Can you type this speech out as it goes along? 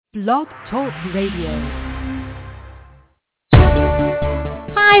Blog Talk Radio.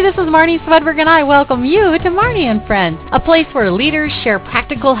 Hi, this is Marnie Swedberg, and I welcome you to Marnie and Friends, a place where leaders share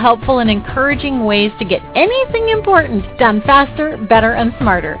practical, helpful, and encouraging ways to get anything important done faster, better, and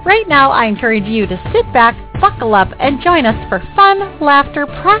smarter. Right now, I encourage you to sit back, buckle up, and join us for fun, laughter,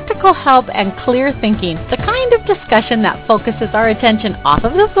 practical help, and clear thinking, the kind of discussion that focuses our attention off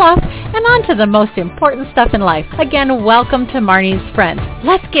of the fluff and onto the most important stuff in life. Again, welcome to Marnie's Friends.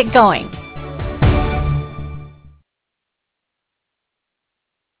 Let's get going.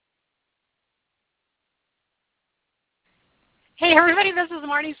 Hey everybody, this is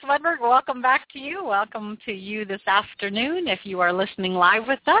Marnie Swedberg. Welcome back to you. Welcome to you this afternoon. If you are listening live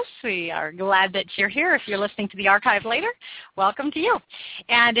with us, we are glad that you're here. If you're listening to the archive later, welcome to you.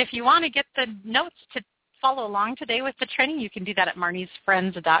 And if you want to get the notes to follow along today with the training, you can do that at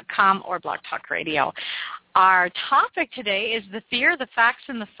marniesfriends.com or Blog Talk Radio. Our topic today is the fear, the facts,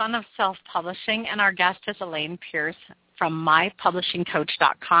 and the fun of self-publishing, and our guest is Elaine Pierce from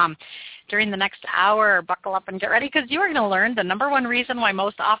mypublishingcoach.com. During the next hour, buckle up and get ready because you are going to learn the number one reason why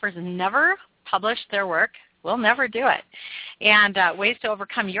most authors never publish their work. Will never do it. And ways to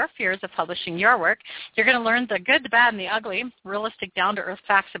overcome your fears of publishing your work. You're going to learn the good, the bad, and the ugly, realistic, down-to-earth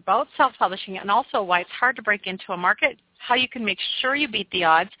facts about self-publishing, and also why it's hard to break into a market, how you can make sure you beat the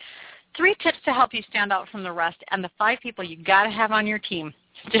odds, 3 tips to help you stand out from the rest, and the 5 people you got to have on your team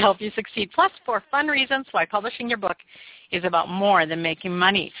to help you succeed, plus 4 fun reasons why publishing your book is about more than making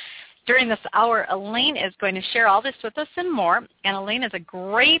money. During this hour, Elaine is going to share all this with us and more, and Elaine is a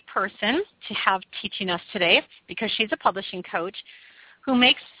great person to have teaching us today because she's a publishing coach who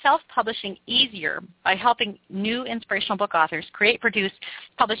makes self-publishing easier by helping new inspirational book authors create, produce,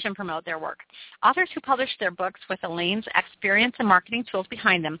 publish, and promote their work. Authors who publish their books with Elaine's experience and marketing tools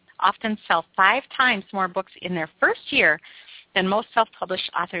behind them often sell 5 times more books in their first year than most self-published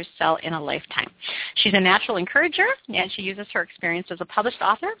authors sell in a lifetime. She's a natural encourager, and she uses her experience as a published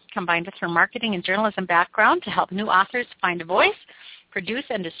author combined with her marketing and journalism background to help new authors find a voice, produce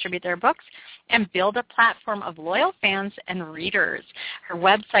and distribute their books, and build a platform of loyal fans and readers. Her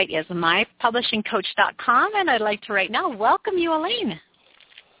website is mypublishingcoach.com, and I'd like to right now welcome you, Elaine.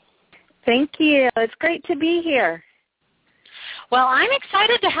 Thank you. It's great to be here. Well, I'm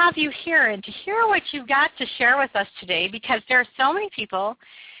excited to have you here and to hear what you've got to share with us today because there are so many people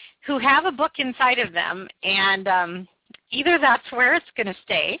who have a book inside of them, and either that's where it's going to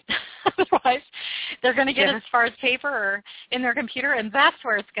stay, otherwise they're going to get as far as paper or in their computer, and that's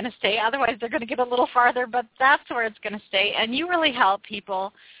where it's going to stay. Otherwise they're going to get a little farther, but that's where it's going to stay. And you really help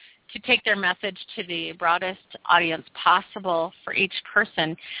people to take their message to the broadest audience possible for each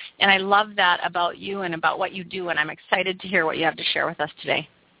person. And I love that about you and about what you do, and I'm excited to hear what you have to share with us today.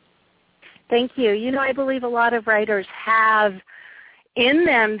 Thank you. You know, I believe a lot of writers have in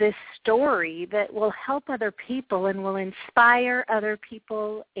them this story that will help other people and will inspire other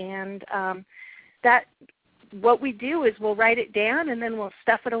people, and that what we do is we'll write it down and then we'll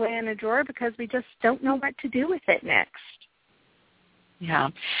stuff it away in a drawer because we just don't know what to do with it next. Yeah.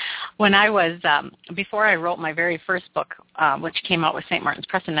 When I was, before I wrote my very first book, which came out with St. Martin's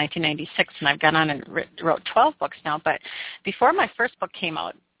Press in 1996, and I've gone on and wrote 12 books now, but before my first book came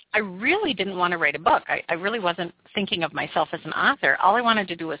out, I really didn't want to write a book. I really wasn't thinking of myself as an author. All I wanted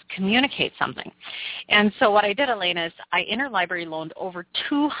to do was communicate something. And so what I did, Elaine, is I interlibrary loaned over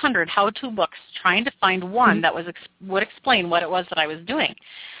 200 how-to books trying to find one that would explain what it was that I was doing.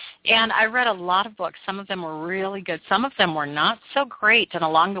 And I read a lot of books. Some of them were really good. Some of them were not so great. And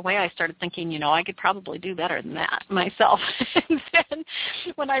along the way, I started thinking, you know, I could probably do better than that myself. And then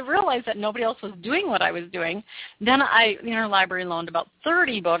when I realized that nobody else was doing what I was doing, then I interlibrary loaned about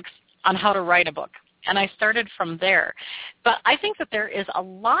 30 books on how to write a book. And I started from there. But I think that there is a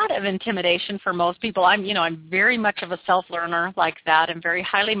lot of intimidation for most people. I'm very much of a self-learner like that and very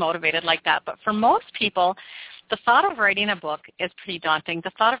highly motivated like that. But for most people, the thought of writing a book is pretty daunting.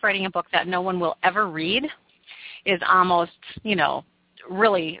 The thought of writing a book that no one will ever read is almost,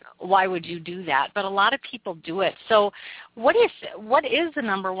 really, why would you do that? But a lot of people do it. So what is the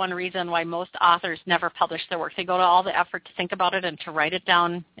number one reason why most authors never publish their work? They go to all the effort to think about it and to write it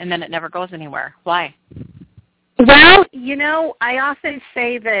down, and then it never goes anywhere. Why? Well, I often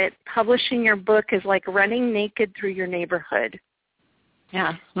say that publishing your book is like running naked through your neighborhood.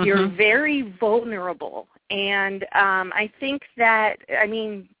 Yeah. Mm-hmm. You're very vulnerable. And I think that,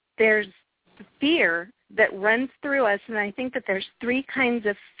 there's fear that runs through us, and I think that there's 3 kinds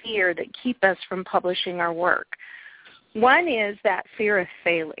of fear that keep us from publishing our work. One is that fear of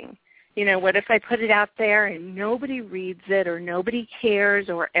failing. What if I put it out there and nobody reads it or nobody cares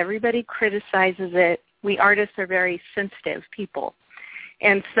or everybody criticizes it? We artists are very sensitive people.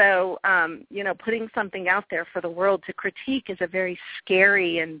 And so, putting something out there for the world to critique is a very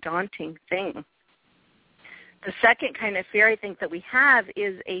scary and daunting thing. The second kind of fear I think that we have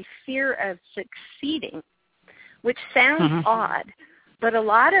is a fear of succeeding, which sounds odd, but a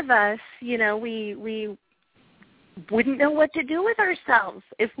lot of us, we wouldn't know what to do with ourselves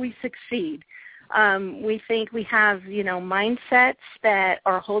if we succeed. We think we have, mindsets that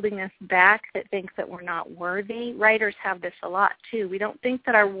are holding us back, that think that we're not worthy. Writers have this a lot too. We don't think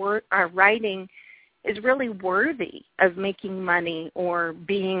that our writing is really worthy of making money or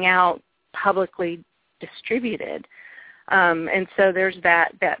being out publicly distributed. And so there's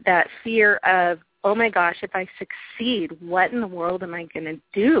that fear of, oh my gosh, if I succeed, what in the world am I going to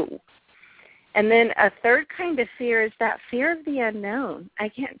do? And then a third kind of fear is that fear of the unknown. I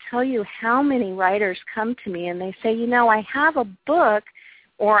can't tell you how many writers come to me and they say, I have a book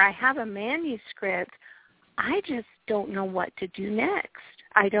or I have a manuscript. I just don't know what to do next.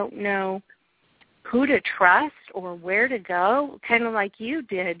 I don't know who to trust or where to go, kind of like you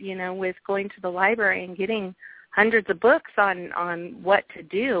did, with going to the library and getting hundreds of books on what to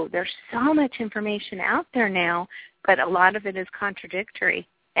do. There's so much information out there now, but a lot of it is contradictory.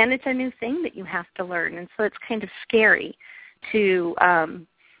 And it's a new thing that you have to learn. And so it's kind of scary to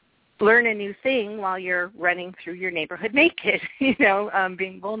learn a new thing while you're running through your neighborhood naked,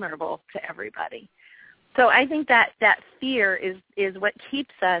 being vulnerable to everybody. So I think that fear is what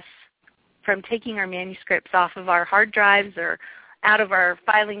keeps us from taking our manuscripts off of our hard drives or out of our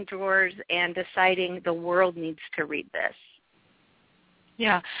filing drawers and deciding the world needs to read this.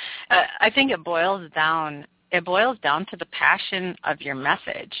 Yeah, I think it boils down to the passion of your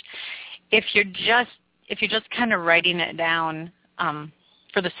message. If you're just kind of writing it down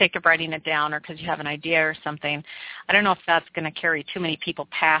for the sake of writing it down or because you have an idea or something, I don't know if that's going to carry too many people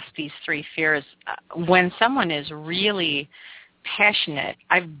past these three fears. When someone is really passionate,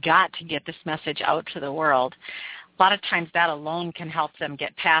 I've got to get this message out to the world. A lot of times that alone can help them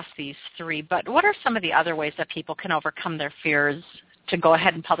get past these three. But what are some of the other ways that people can overcome their fears to go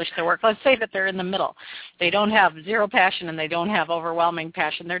ahead and publish their work? Let's say that they're in the middle. They don't have zero passion and they don't have overwhelming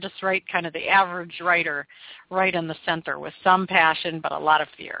passion. They're just kind of the average writer, right in the center with some passion but a lot of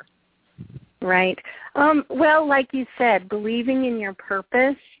fear. Right. Well, like you said, believing in your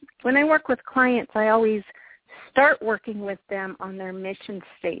purpose. When I work with clients, I always start working with them on their mission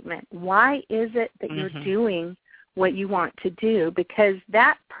statement. Why is it that you're doing what you want to do? Because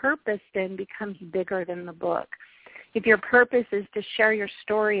that purpose then becomes bigger than the book. If your purpose is to share your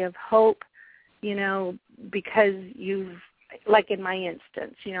story of hope, because you've, like in my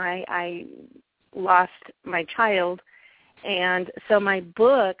instance, I lost my child, and so my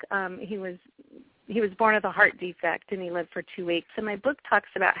book, he was born with a heart defect, and he lived for 2 weeks. And my book talks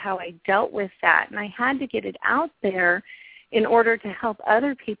about how I dealt with that, and I had to get it out there in order to help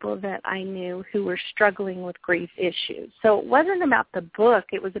other people that I knew who were struggling with grief issues. So it wasn't about the book.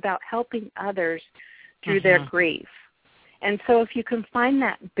 It was about helping others through their grief. And so if you can find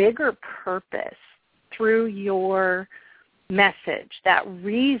that bigger purpose through your message, that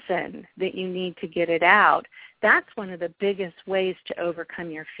reason that you need to get it out, that's one of the biggest ways to overcome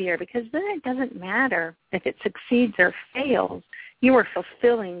your fear, because then it doesn't matter if it succeeds or fails. You are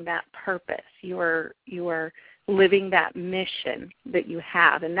fulfilling that purpose. You are living that mission that you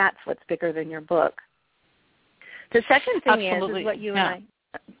have, and that's what's bigger than your book. The second thing is what you and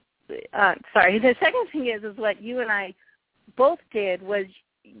the second thing is what you and I both did was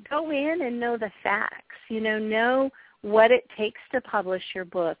go in and know the facts, know what it takes to publish your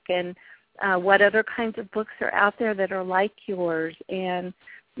book and what other kinds of books are out there that are like yours, and,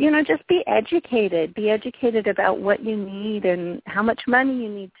 just be educated. Be educated about what you need and how much money you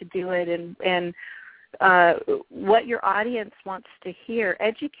need to do it and what your audience wants to hear.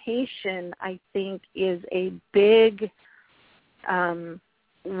 Education, I think, is a big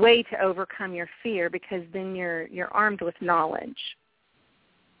way to overcome your fear, because then you're armed with knowledge.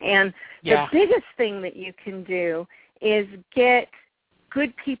 And the biggest thing that you can do is get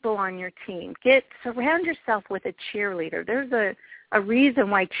good people on your team. Surround yourself with a cheerleader. There's a reason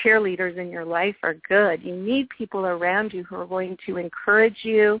why cheerleaders in your life are good. You need people around you who are going to encourage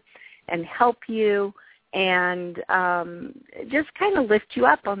you and help you and just kind of lift you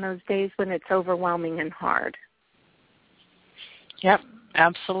up on those days when it's overwhelming and hard. Yep.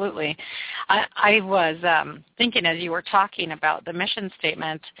 Absolutely. I was thinking as you were talking about the mission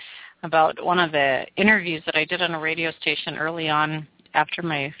statement, about one of the interviews that I did on a radio station early on after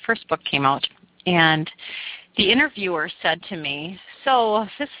my first book came out. And the interviewer said to me, so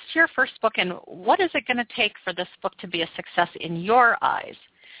this is your first book, and what is it going to take for this book to be a success in your eyes?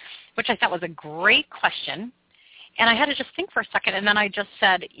 Which I thought was a great question. And I had to just think for a second, and then I just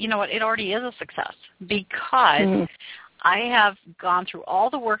said, you know what, it already is a success because I have gone through all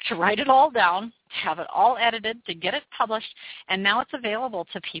the work to write it all down, to have it all edited, to get it published, and now it's available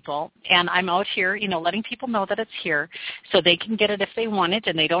to people. And I'm out here, letting people know that it's here so they can get it if they want it,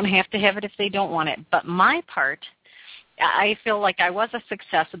 and they don't have to have it if they don't want it. But my part, I feel like I was a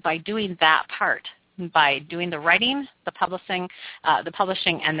success by doing that part, by doing the writing, the publishing,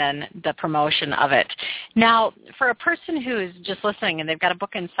 and then the promotion of it. Now, for a person who's just listening and they've got a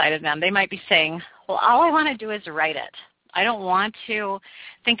book inside of them, they might be saying, well, all I want to do is write it. I don't want to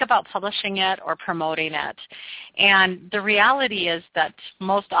think about publishing it or promoting it. And the reality is that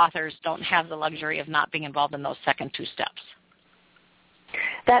most authors don't have the luxury of not being involved in those second two steps.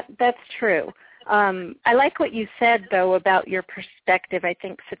 That's true. I like what you said, though, about your perspective. I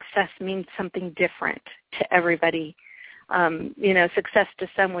think success means something different to everybody. Success to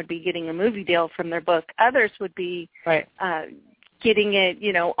some would be getting a movie deal from their book. Others would be getting it,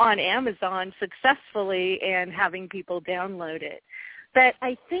 on Amazon successfully and having people download it. But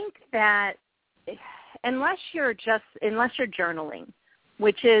I think that unless you're journaling,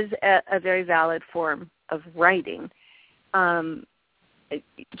 which is a very valid form of writing,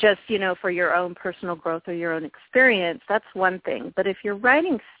 just, for your own personal growth or your own experience, that's one thing. But if you're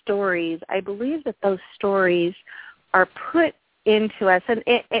writing stories, I believe that those stories are put into us, and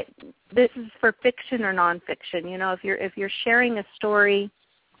this is for fiction or nonfiction. If you're sharing a story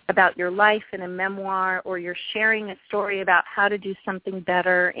about your life in a memoir, or you're sharing a story about how to do something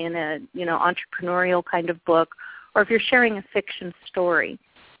better in a entrepreneurial kind of book, or if you're sharing a fiction story,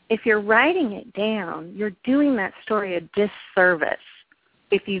 if you're writing it down, you're doing that story a disservice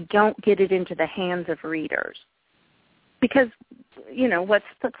if you don't get it into the hands of readers. Because, what's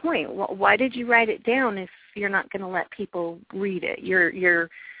the point? Why did you write it down if you're not going to let people read it? You're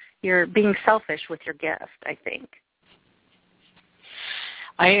being selfish with your gift, I think.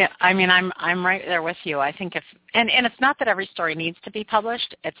 I mean, I'm right there with you. I think and it's not that every story needs to be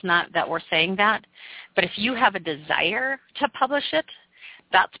published. It's not that we're saying that. But if you have a desire to publish it,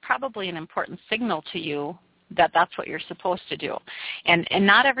 that's probably an important signal to you that that's what you're supposed to do. And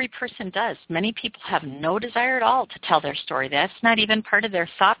not every person does. Many people have no desire at all to tell their story. That's not even part of their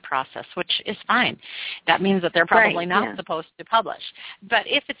thought process, which is fine. That means that they're probably not supposed to publish. But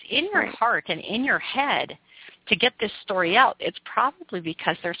if it's in your heart and in your head to get this story out, it's probably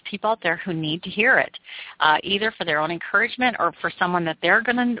because there's people out there who need to hear it, either for their own encouragement or for someone that they're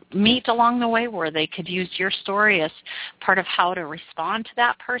going to meet along the way where they could use your story as part of how to respond to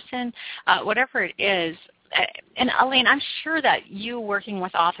that person, whatever it is. And Elaine, I'm sure that you working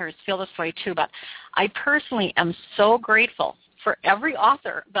with authors feel this way too, but I personally am so grateful for every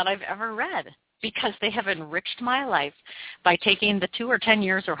author that I've ever read because they have enriched my life by taking the 2 or 10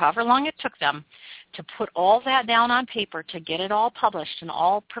 years or however long it took them to put all that down on paper, to get it all published and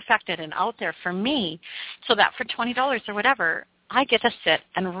all perfected and out there for me so that for $20 or whatever, I get to sit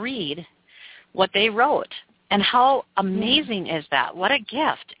and read what they wrote. And how amazing is that? What a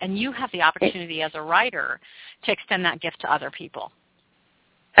gift. And you have the opportunity as a writer to extend that gift to other people.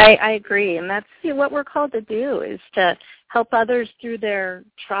 I agree. And that's what we're called to do, is to help others through their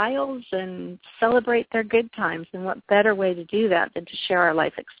trials and celebrate their good times. And what better way to do that than to share our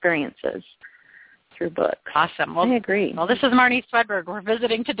life experiences through books. Awesome. Well, I agree. Well, this is Marnie Swedberg. We're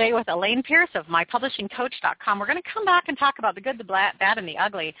visiting today with Elaine Pierce of MyPublishingCoach.com. We're going to come back and talk about the good, the bad, and the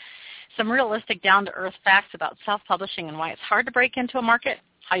ugly, some realistic, down-to-earth facts about self-publishing and why it's hard to break into a market,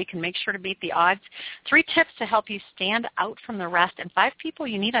 how you can make sure to beat the odds, 3 tips to help you stand out from the rest, and 5 people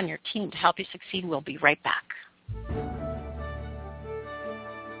you need on your team to help you succeed. We'll be right back.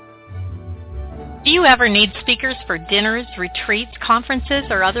 Do you ever need speakers for dinners, retreats, conferences,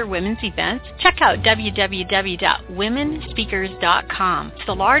 or other women's events? Check out www.womenspeakers.com. It's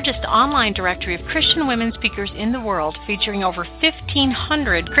the largest online directory of Christian women speakers in the world, featuring over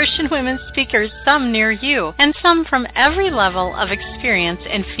 1,500 Christian women speakers, some near you, and some from every level of experience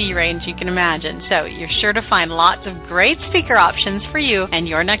and fee range you can imagine. So you're sure to find lots of great speaker options for you and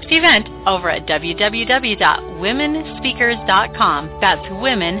your next event over at www.womenspeakers.com. That's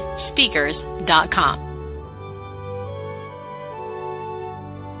womenspeakers.com.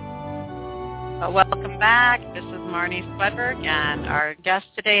 Welcome back. This is Marnie Swedberg, and our guest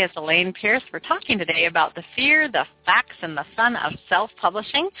today is Elaine Pierce. We're talking today about the fear, the facts, and the fun of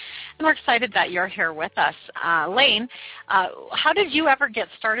self-publishing, and we're excited that you're here with us. Elaine, how did you ever get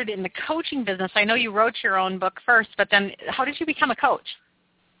started in the coaching business? I know you wrote your own book first, but then how did you become a coach?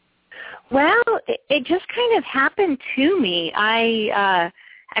 Well, it just kind of happened to me. I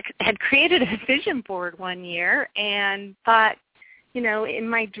had created a vision board one year and thought, in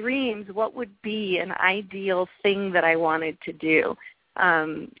my dreams, what would be an ideal thing that I wanted to do?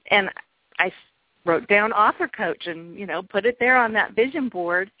 And I wrote down author coach and, put it there on that vision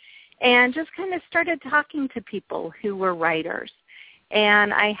board and just kind of started talking to people who were writers.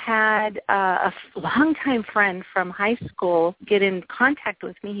 And I had a longtime friend from high school get in contact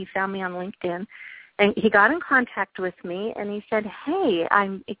with me. He found me on LinkedIn. And he got in contact with me, and he said, hey,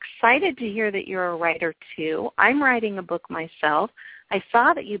 I'm excited to hear that you're a writer, too. I'm writing a book myself. I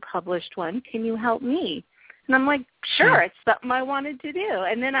saw that you published one. Can you help me? And I'm like, sure, it's something I wanted to do.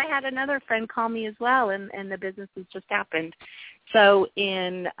 And then I had another friend call me as well, and the business has just happened. So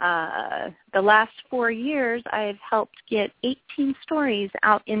in the last 4 years, I've helped get 18 stories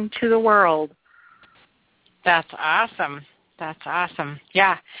out into the world. That's awesome. That's awesome.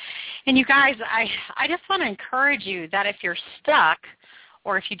 Yeah. And you guys, I just want to encourage you that if you're stuck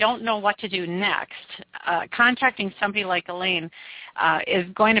or if you don't know what to do next, contacting somebody like Elaine is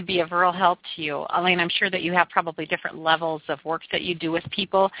going to be of real help to you. Elaine, I'm sure that you have probably different levels of work that you do with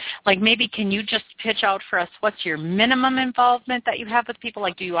people. Like maybe can you just pitch out for us what's your minimum involvement that you have with people?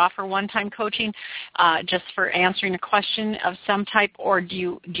 Like do you offer one-time coaching just for answering a question of some type, or do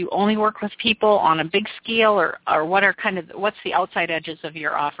you only work with people on a big scale, or what's the outside edges of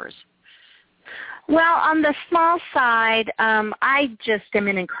your offers? Well, on the small side, I just am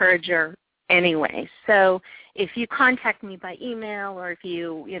an encourager anyway. So if you contact me by email or if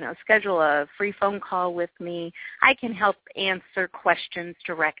you, schedule a free phone call with me, I can help answer questions,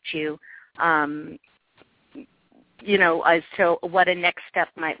 direct you, as to what a next step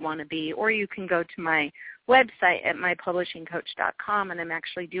might want to be. Or you can go to my website at mypublishingcoach.com, and I'm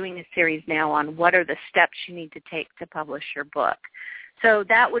actually doing a series now on what are the steps you need to take to publish your book. So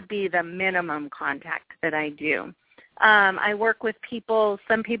that would be the minimum contact that I do. I work with people.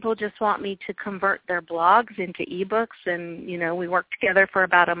 Some people just want me to convert their blogs into ebooks, and, we work together for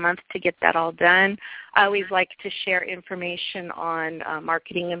about a month to get that all done. I always like to share information on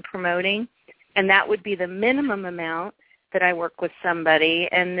marketing and promoting, and that would be the minimum amount that I work with somebody.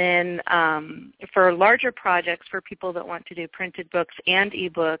 And then for larger projects, for people that want to do printed books and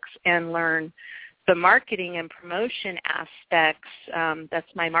ebooks and learn the marketing and promotion aspects, that's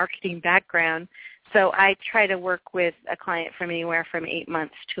my marketing background. So I try to work with a client from anywhere from 8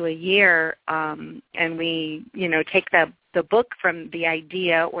 months to a year, and we, take the book from the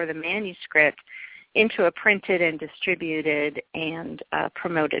idea or the manuscript into a printed and distributed and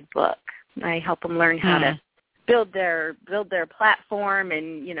promoted book. I help them learn how to build their platform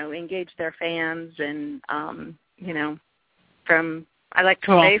and, engage their fans and, from I like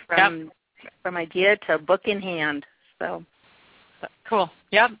to say from idea to book in hand. So cool.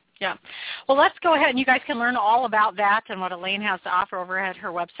 Yep. Yeah. Well, let's go ahead, and you guys can learn all about that and what Elaine has to offer over at her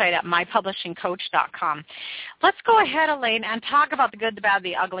website at mypublishingcoach.com. Let's go ahead, Elaine, and talk about the good, the bad,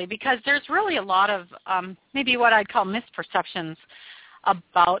 the ugly, because there's really a lot of maybe what I'd call misperceptions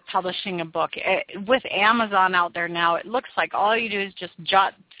about publishing a book. With Amazon out there now, it looks like all you do is just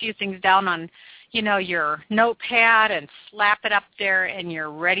jot a few things down on your notepad and slap it up there and you're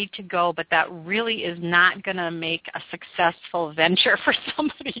ready to go, but that really is not going to make a successful venture for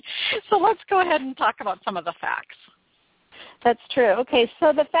somebody. So let's go ahead and talk about some of the facts. That's true. Okay,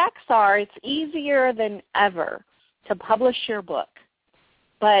 so the facts are it's easier than ever to publish your book,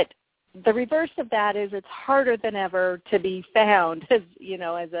 but the reverse of that is it's harder than ever to be found as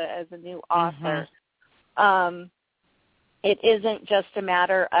a new author. It isn't just a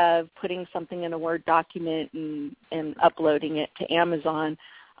matter of putting something in a Word document and uploading it to Amazon.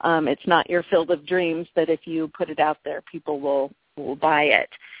 It's not your field of dreams that if you put it out there, people will buy it.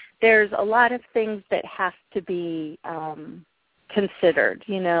 There's a lot of things that have to be considered,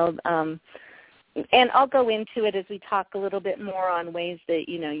 and I'll go into it as we talk a little bit more on ways that,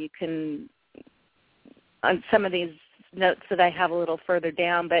 you can, on some of these notes that I have a little further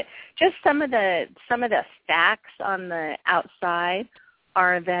down, but just some of the facts on the outside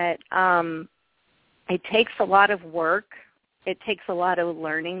are that it takes a lot of work. It takes a lot of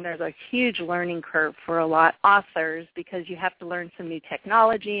learning. There's a huge learning curve for a lot of authors because you have to learn some new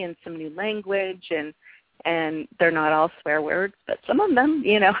technology and some new language, and they're not all swear words, but some of them,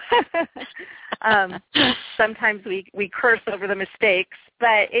 sometimes we curse over the mistakes,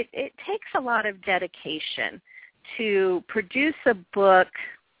 but it takes a lot of dedication to produce a book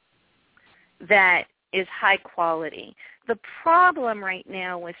that is high quality. The problem right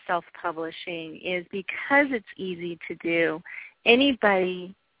now with self-publishing is because it's easy to do,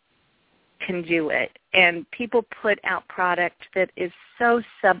 anybody can do it. And people put out product that is so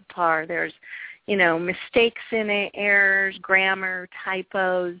subpar. There's, mistakes in it, errors, grammar,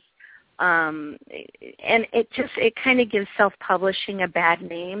 typos. And it kind of gives self-publishing a bad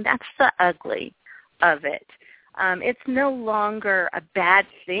name. That's the ugly of it. It's no longer a bad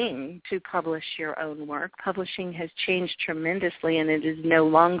thing to publish your own work. Publishing has changed tremendously, and it is no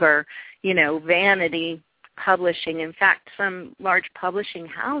longer, vanity publishing. In fact, some large publishing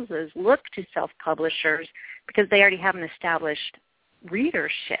houses look to self-publishers because they already have an established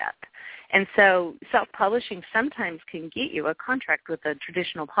readership. And so self-publishing sometimes can get you a contract with a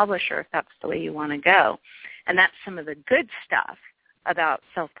traditional publisher if that's the way you want to go. And that's some of the good stuff about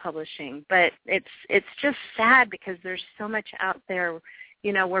self-publishing. But it's just sad because there's so much out there,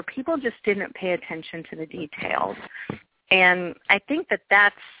 where people just didn't pay attention to the details. And I think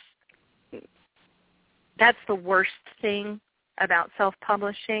that's the worst thing about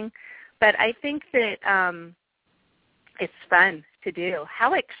self-publishing. But I think that it's fun to do.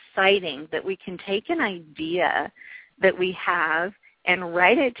 How exciting that we can take an idea that we have and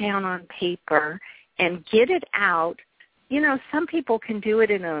write it down on paper and get it out. Some people can do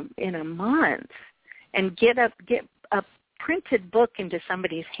it in a month and get a printed book into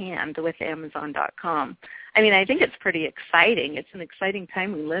somebody's hand with Amazon.com. I mean, I think it's pretty exciting. It's an exciting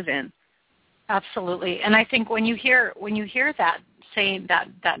time we live in. Absolutely. And I think when you hear that, saying that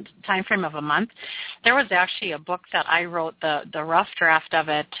time frame of a month, there was actually a book that I wrote the rough draft of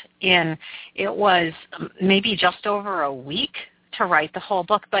it in. It was maybe just over a week to write the whole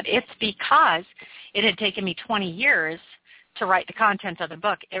book, but it's because it had taken me 20 years to write the content of the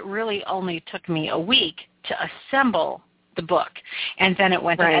book. It really only took me a week to assemble the book, and then it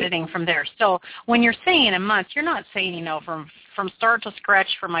went to editing from there. So when you're saying a month, you're not saying, from start to scratch,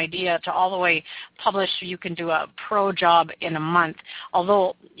 from idea to all the way published, you can do a pro job in a month.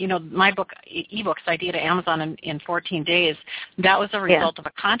 Although, my book, eBooks, Idea to Amazon in 14 days, that was a result of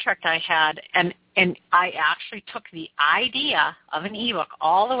a contract I had, and I actually took the idea of an ebook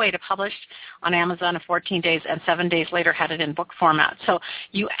all the way to published on Amazon in 14 days, and 7 days later had it in book format. So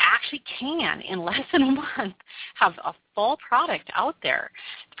you actually can, in less than a month, have a full product out there.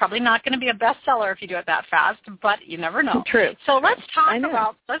 It's probably not going to be a bestseller if you do it that fast, but you never know. True. So let's talk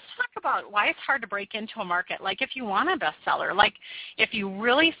about why it's hard to break into a market. Like, if you want a bestseller, like if you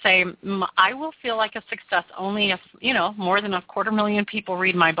really say, I will feel like a success only if, more than 250,000 people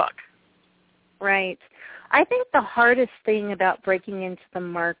read my book. Right. I think the hardest thing about breaking into the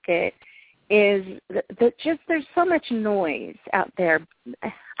market is that just there's so much noise out there.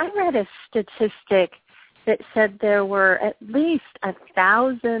 I read a statistic that said there were at least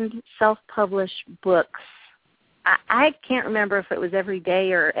 1,000 self-published books. I can't remember if it was every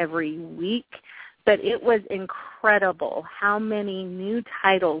day or every week, but it was incredible how many new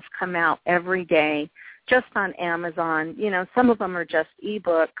titles come out every day just on Amazon. Some of them are just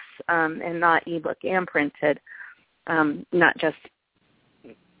ebooks and not ebook and printed, not just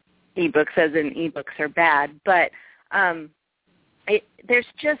ebooks as in ebooks are bad, but there's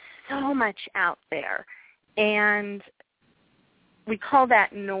just so much out there. And we call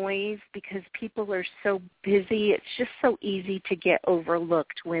that noise because people are so busy. It's just so easy to get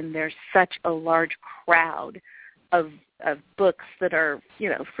overlooked when there's such a large crowd of books that are,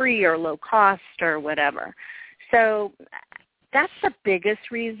 free or low cost or whatever. So that's the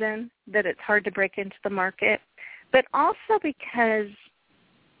biggest reason that it's hard to break into the market. But also because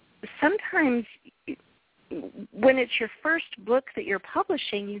sometimes when it's your first book that you're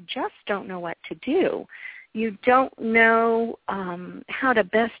publishing, you just don't know what to do. You don't know how to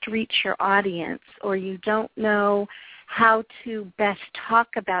best reach your audience, or you don't know how to best talk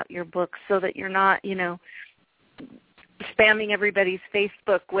about your book so that you're not, spamming everybody's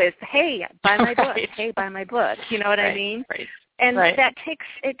Facebook with, hey, buy my book, hey, buy my book. You know what I mean? Right. And it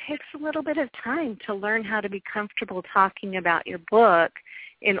takes a little bit of time to learn how to be comfortable talking about your book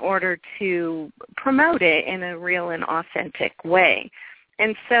in order to promote it in a real and authentic way.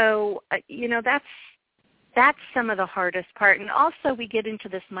 And so, that's some of the hardest part. And also we get into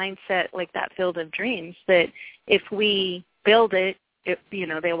this mindset, like that Field of Dreams, that if we build it,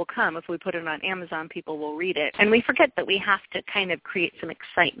 they will come. If we put it on Amazon, people will read it. And we forget that we have to kind of create some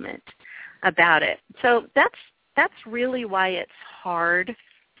excitement about it. So that's really why it's hard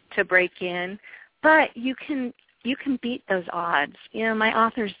to break in. But you can beat those odds. My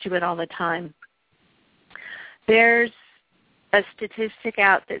authors do it all the time. There's a statistic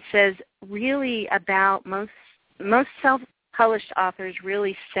out that says really about most self-published authors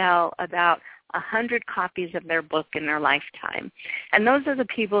really sell about 100 copies of their book in their lifetime. And those are the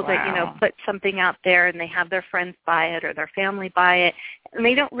people that, put something out there and they have their friends buy it or their family buy it, and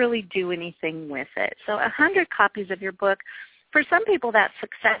they don't really do anything with it. So 100 copies of your book, for some people that's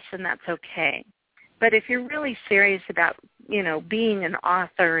success and that's okay. But if you're really serious about being an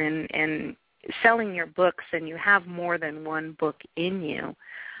author and selling your books, and you have more than one book in you,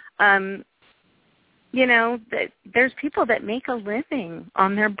 there's people that make a living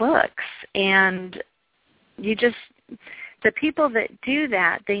on their books, and the people that do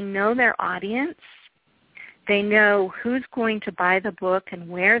that, they know their audience. They know who's going to buy the book and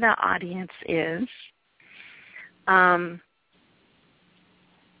where the audience is.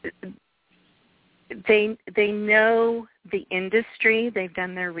 They know the industry. They've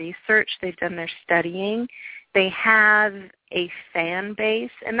done their research. They've done their studying. They have a fan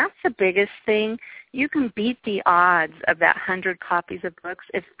base, and that's the biggest thing. You can beat the odds of that 100 copies of books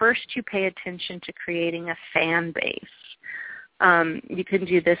if first you pay attention to creating a fan base. You can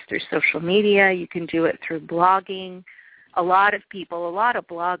do this through social media. You can do it through blogging. A lot of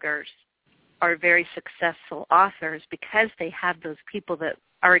bloggers are very successful authors because they have those people that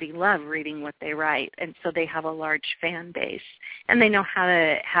already love reading what they write, and so they have a large fan base, and they know how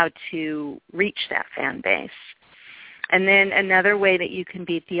to reach that fan base. And then another way that you can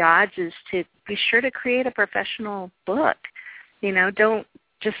beat the odds is to be sure to create a professional book. Don't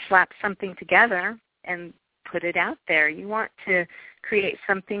just slap something together and put it out there. You want to create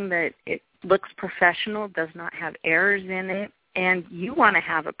something that it looks professional, does not have errors in it, and you want to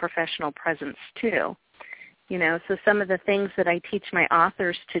have a professional presence too. So some of the things that I teach my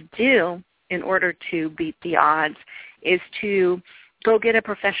authors to do in order to beat the odds is to go get a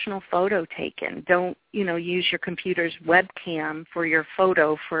professional photo taken. Don't, use your computer's webcam for your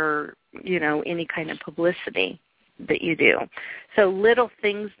photo for, any kind of publicity that you do. So little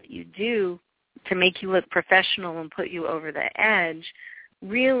things that you do to make you look professional and put you over the edge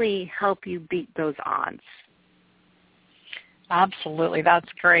really help you beat those odds. Absolutely. That's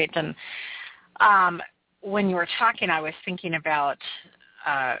great. And when you were talking, I was thinking about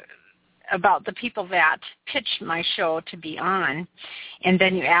the people that pitch my show to be on, and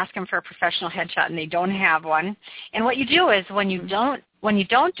then you ask them for a professional headshot and they don't have one. And what you do is when you don't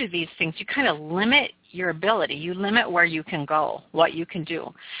do these things, you kind of limit your ability. You limit where you can go, what you can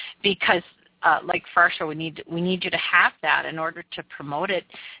do, because like for our show, we need you to have that in order to promote it.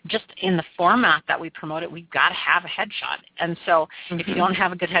 Just in the format that we promote it, we've got to have a headshot. And so if you don't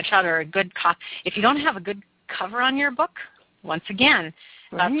have a good headshot or if you don't have a good cover on your book, once again,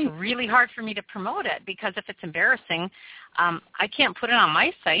 that's really hard for me to promote it, because if it's embarrassing, I can't put it on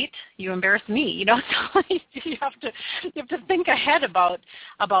my site. You embarrass me, So you have to think ahead about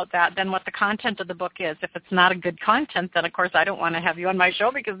that. Then what the content of the book is. If it's not a good content, then of course I don't want to have you on my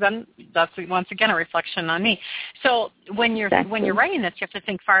show, because then that's once again a reflection on me. So when you're writing this, you have to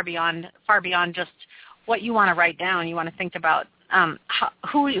think far beyond just what you want to write down. You want to think about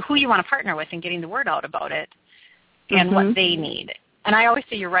who you want to partner with in getting the word out about it, and what they need. And I always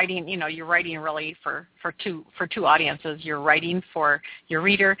say you're writing really for two audiences. You're writing for your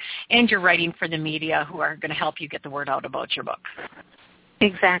reader, and you're writing for the media who are going to help you get the word out about your book.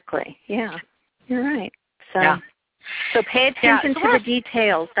 Exactly. Yeah, you're right. So pay attention to the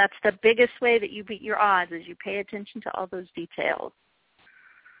details. That's the biggest way that you beat your odds, is you pay attention to all those details.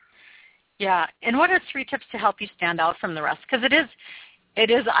 Yeah. And what are 3 tips to help you stand out from the rest? Because it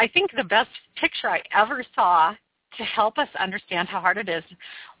is, I think, the best picture I ever saw to help us understand how hard it is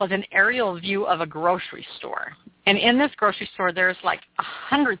was an aerial view of a grocery store. And in this grocery store, there's like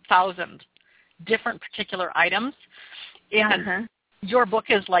 100,000 different particular items. And your book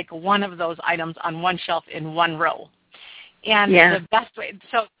is like one of those items on one shelf in one row. And the best way,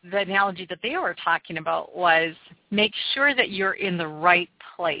 so the analogy that they were talking about was make sure that you're in the right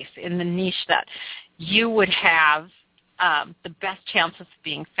place, in the niche that you would have the best chances of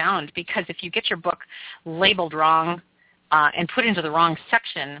being found, because if you get your book labeled wrong and put into the wrong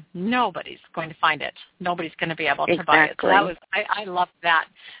section, nobody's going to find it. Nobody's going to be able to buy it. So that was, I loved that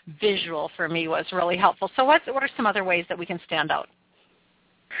visual. For me, was really helpful. So what are some other ways that we can stand out?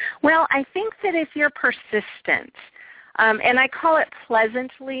 Well, I think that if you're persistent, and I call it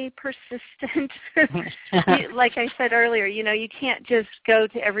pleasantly persistent. Like I said earlier, you can't just go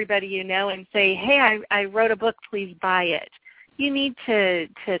to everybody and say, hey, I wrote a book, please buy it. You need to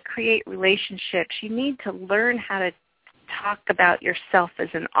create relationships. You need to learn how to talk about yourself as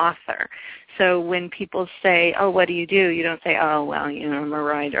an author. So when people say, oh, what do? You don't say, oh, well, I'm a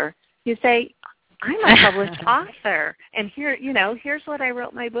writer. You say, I'm a published author, and here's what I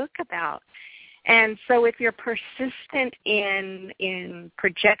wrote my book about. And so if you're persistent in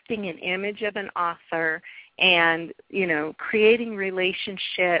projecting an image of an author and, creating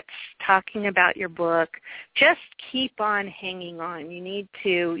relationships, talking about your book, just keep on hanging on. You need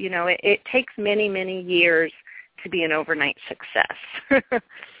to, it takes many, many years to be an overnight success.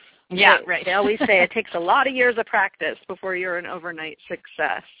 Yeah, right. They always say it takes a lot of years of practice before you're an overnight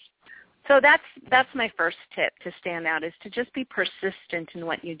success. So that's my first tip to stand out, is to just be persistent in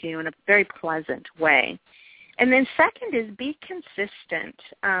what you do in a very pleasant way. And then second is be consistent.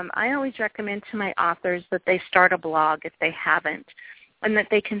 I always recommend to my authors that they start a blog if they haven't, and that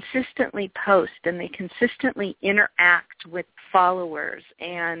they consistently post and they consistently interact with followers,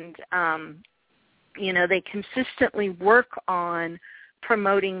 and they consistently work on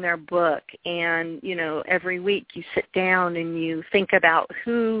promoting their book. And every week you sit down and you think about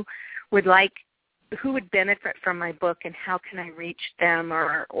who would benefit from my book and how can I reach them,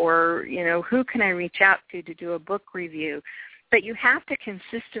 or who can I reach out to do a book review. But you have to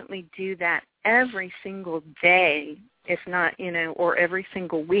consistently do that every single day, if not, or every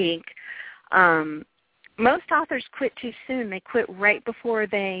single week. Most authors quit too soon. They quit right before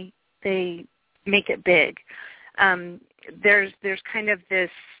they make it big. There's kind of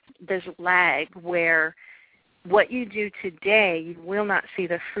this lag where what you do today you will not see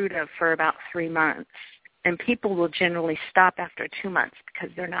the fruit of for about 3 months. And people will generally stop after 2 months because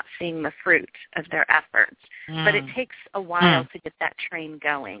they're not seeing the fruit of their efforts. But it takes a while to get that train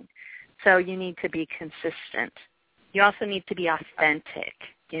going. So you need to be consistent. You also need to be authentic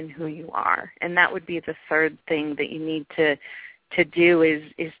in who you are. And that would be the third thing that you need to do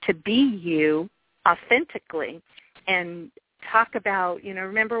is to be you authentically, and talk about,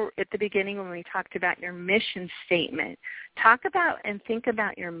 remember at the beginning when we talked about your mission statement, talk about and think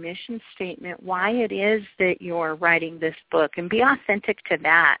about your mission statement, why it is that you're writing this book, and be authentic to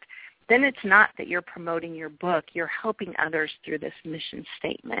that. Then it's not that you're promoting your book, you're helping others through this mission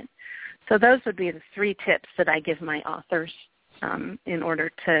statement. So those would be the 3 tips that I give my authors in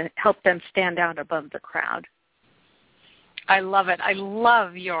order to help them stand out above the crowd. I love it. I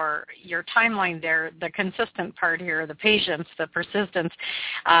love your timeline there, the consistent part here, the patience, the persistence.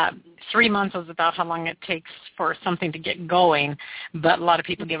 3 months is about how long it takes for something to get going, but a lot of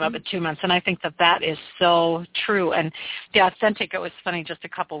people give up at 2 months, and I think that is so true. And the authentic, it was funny, just a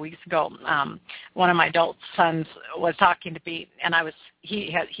couple of weeks ago, one of my adult sons was talking to me, and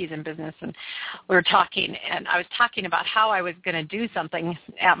he's in business, and we were talking, and I was talking about how I was going to do something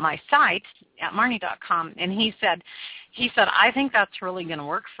at my site at Marnie.com, and he said, I think that's really going to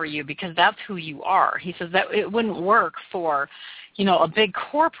work for you because that's who you are. He says that it wouldn't work for, a big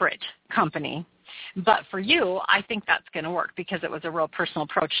corporate company, but for you, I think that's going to work because it was a real personal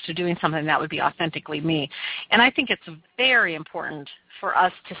approach to doing something that would be authentically me. And I think it's very important for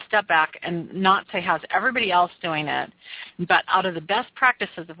us to step back and not say, how's everybody else doing it, but out of the best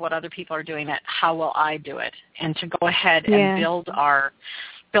practices of what other people are doing it, how will I do it? And to go ahead and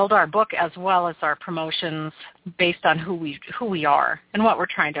build our book as well as our promotions based on who we are and what we're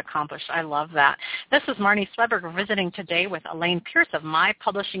trying to accomplish. I love that. This is Marnie Swedberg. We're visiting today with Elaine Pierce of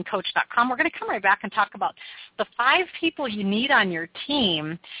MyPublishingCoach.com. We're going to come right back and talk about the 5 people you need on your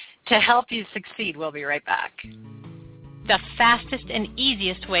team to help you succeed. We'll be right back. The fastest and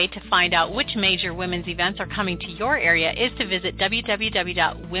easiest way to find out which major women's events are coming to your area is to visit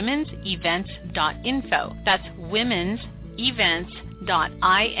www.womensevents.info. That's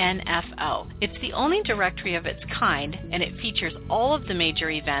womensevents.info. It's the only directory of its kind, and it features all of the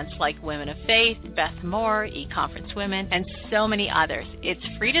major events like Women of Faith, Beth Moore, eConference Women, and so many others. It's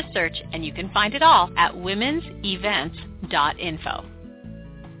free to search, and you can find it all at womensevents.info.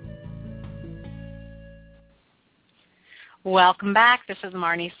 Welcome back. This is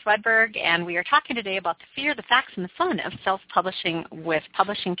Marnie Swedberg, and we are talking today about the fear, the facts, and the fun of self-publishing with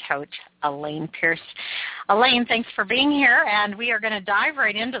publishing coach Elaine Pierce. Elaine, thanks for being here, and we are going to dive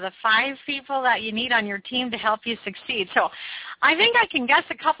right into the 5 people that you need on your team to help you succeed. So I think I can guess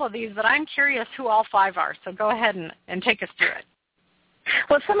a couple of these, but I'm curious who all 5 are, so go ahead and take us through it.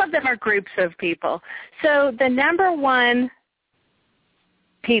 Well, some of them are groups of people. So the number one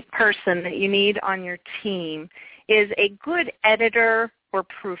person that you need on your team is a good editor or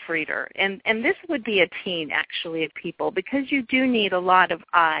proofreader. And this would be a team, actually, of people, because you do need a lot of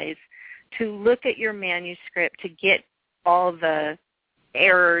eyes to look at your manuscript to get all the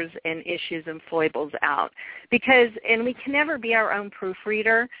errors and issues and foibles out. And we can never be our own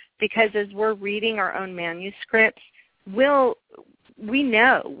proofreader, because as we're reading our own manuscripts, we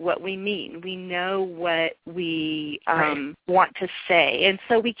know what we mean. We know what we want to say, and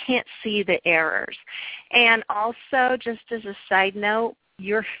so we can't see the errors. And also, just as a side note,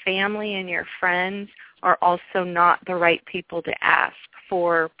 your family and your friends are also not the right people to ask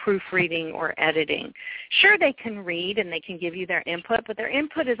for proofreading or editing. Sure, they can read and they can give you their input, but their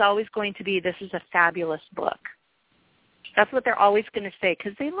input is always going to be, this is a fabulous book. That's what they're always going to say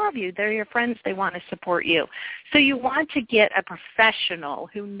because they love you. They're your friends. They want to support you. So you want to get a professional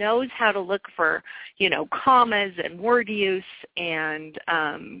who knows how to look for, commas and word use and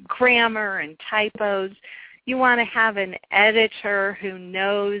grammar and typos. You want to have an editor who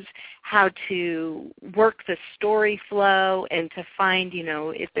knows how to work the story flow and to find,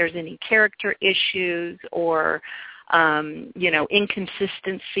 if there's any character issues or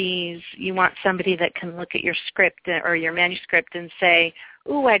inconsistencies. You want somebody that can look at your script or your manuscript and say,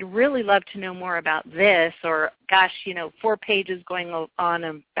 ooh, I'd really love to know more about this, or gosh, 4 pages going on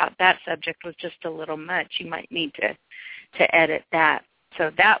about that subject was just a little much. You might need to edit that. So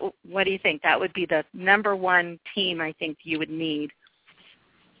what do you think? That would be the number one team I think you would need.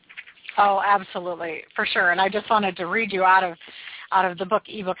 Oh, absolutely, for sure. And I just wanted to read you out of the book,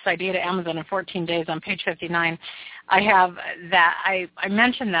 eBooks Idea to Amazon in 14 Days on page 59. I have that. I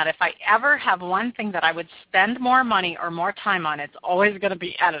mentioned that if I ever have one thing that I would spend more money or more time on, it's always going to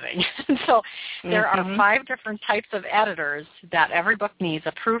be editing. So there are 5 different types of editors that every book needs: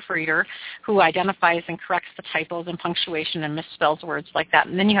 a proofreader who identifies and corrects the typos and punctuation and misspells words like that.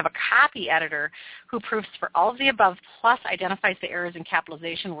 And then you have a copy editor who proofs for all of the above, plus identifies the errors in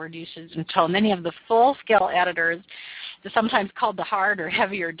capitalization, word usage, and tone. Then you have the full-scale editors, sometimes called the hard or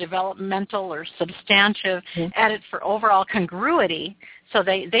heavy or developmental or substantive edit for overall congruity. So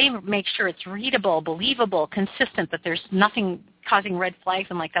they make sure it's readable, believable, consistent, that there's nothing causing red flags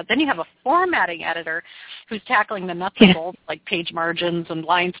and like that. Then you have a formatting editor who's tackling the nuts and bolts like page margins and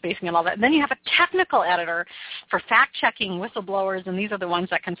line spacing and all that. And then you have a technical editor for fact-checking whistleblowers, and these are the ones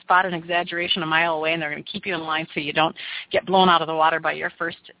that can spot an exaggeration a mile away, and they're going to keep you in line so you don't get blown out of the water by your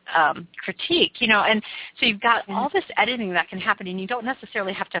first critique. And so you've got all this editing that can happen, and you don't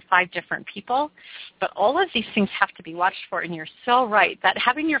necessarily have to have 5 different people, but all of these things have to be watched for, and you're so right that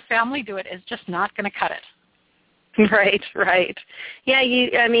having your family do it is just not going to cut it. Right. Yeah,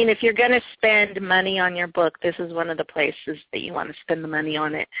 if you're going to spend money on your book, this is one of the places that you want to spend the money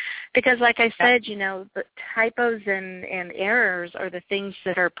on it. Because like I said, the typos and errors are the things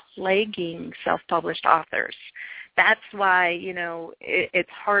that are plaguing self-published authors. That's why, it's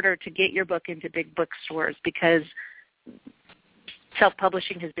harder to get your book into big bookstores, because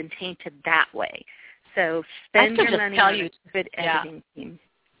self-publishing has been tainted that way. So spend your money on a good editing team.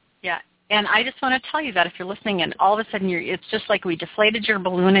 Yeah. And I just want to tell you that if you're listening and all of a sudden it's just like we deflated your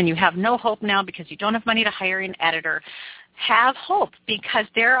balloon and you have no hope now because you don't have money to hire an editor, have hope, because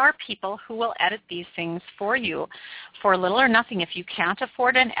there are people who will edit these things for you for little or nothing. If you can't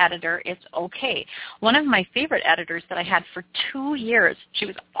afford an editor, it's okay. One of my favorite editors that I had for 2 years, she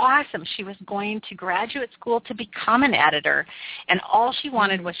was awesome. She was going to graduate school to become an editor, and all she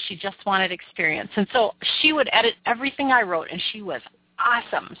wanted was she just wanted experience. And so she would edit everything I wrote, and she was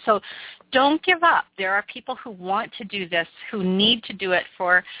awesome. So don't give up. There are people who want to do this, who need to do it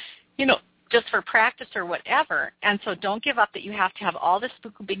for, just for practice or whatever. And so don't give up that you have to have all this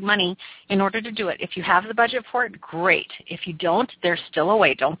big money in order to do it. If you have the budget for it, great. If you don't, there's still a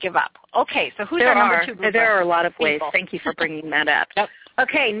way. Don't give up. Okay, so who's our number 2 group? There are a lot of ways. Thank you for bringing that up. Yep.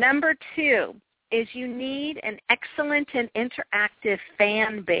 Okay, number 2 is you need an excellent and interactive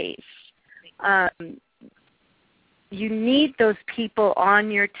fan base. You need those people on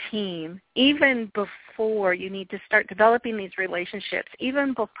your team even before you need to start developing these relationships, even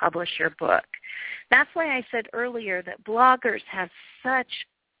before you publish your book. That's why I said earlier that bloggers have such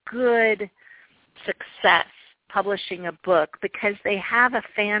good success publishing a book, because they have a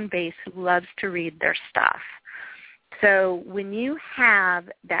fan base who loves to read their stuff. So when you have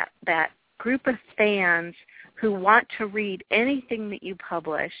that group of fans who want to read anything that you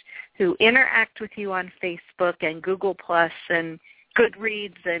publish, who interact with you on Facebook and Google Plus and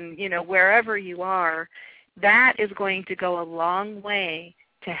Goodreads and, wherever you are, that is going to go a long way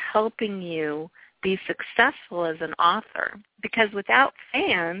to helping you be successful as an author. Because without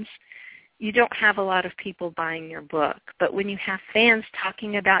fans, you don't have a lot of people buying your book. But when you have fans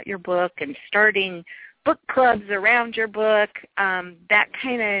talking about your book and starting book clubs around your book, that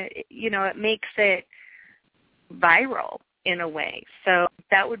kind of, it makes it viral in a way. So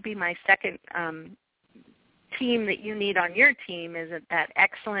that would be my second team that you need on your team, is that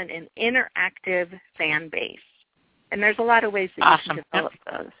excellent and interactive fan base. And there's a lot of ways that you can develop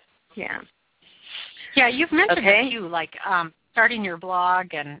those. Yeah. Yeah, you've mentioned a few, like starting your blog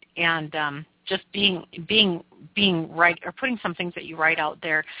and just being right, or putting some things that you write out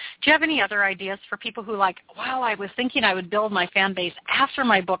there. Do you have any other ideas for people who wow, I was thinking I would build my fan base after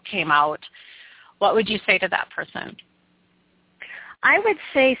my book came out? What would you say to that person? I would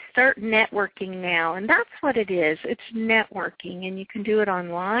say start networking now, and that's what it is. It's networking, and you can do it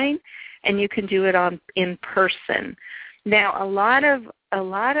online, and you can do it in person. Now, a lot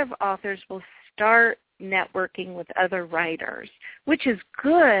of authors will start networking with other writers, which is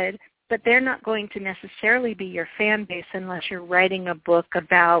good, but they're not going to necessarily be your fan base unless you're writing a book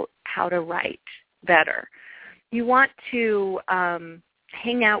about how to write better. You want to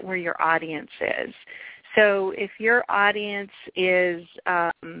hang out where your audience is. So if your audience is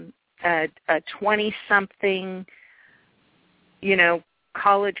a 20-something,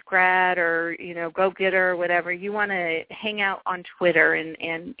 college grad or, go-getter or whatever, you want to hang out on Twitter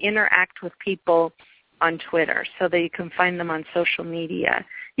and interact with people on Twitter so that you can find them on social media.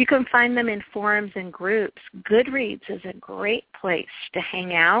 You can find them in forums and groups. Goodreads is a great place to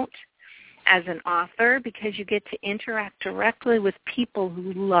hang out as an author because you get to interact directly with people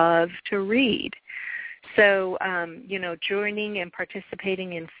who love to read. So, joining and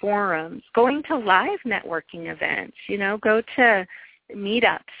participating in forums, going to live networking events, go to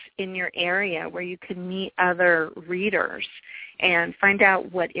meetups in your area where you can meet other readers and find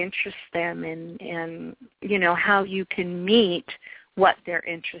out what interests them and how you can meet what they're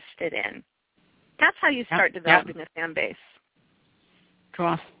interested in. That's how you start developing a fan base.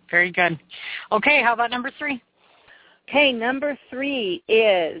 Cool. Very good. Okay, how about number 3? Okay, number 3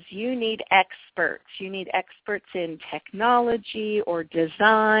 is you need experts. You need experts in technology or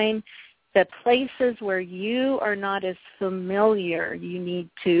design. The places where you are not as familiar, you need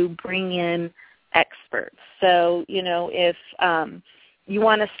to bring in experts. So, if you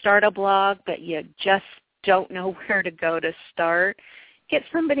want to start a blog but you just don't know where to go to start, get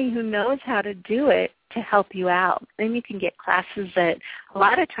somebody who knows how to do it to help you out. Then you can get classes a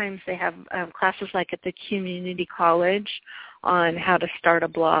lot of times they have classes like at the community college on how to start a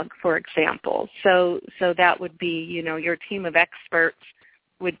blog, for example. So that would be, your team of experts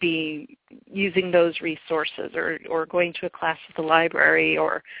would be using those resources or going to a class at the library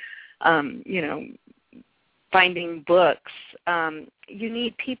or, finding books. You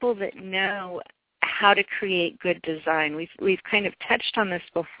need people that know how to create good design. We've kind of touched on this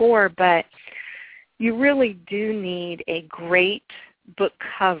before, but you really do need a great book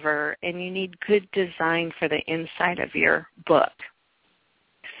cover and you need good design for the inside of your book.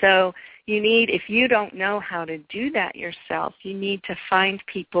 So if you don't know how to do that yourself, you need to find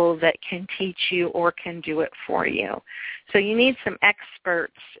people that can teach you or can do it for you. So you need some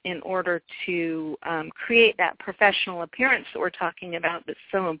experts in order to create that professional appearance that we're talking about that's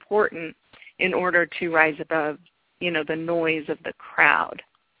so important in order to rise above, the noise of the crowd.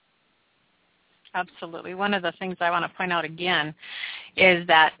 Absolutely. One of the things I want to point out again is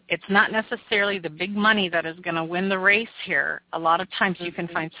that it's not necessarily the big money that is going to win the race here. A lot of times you can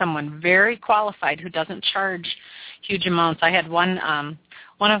find someone very qualified who doesn't charge huge amounts. I had one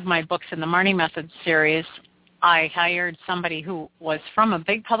of my books in the Marnie Method series. I hired somebody who was from a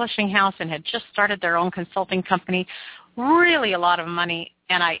big publishing house and had just started their own consulting company, really a lot of money,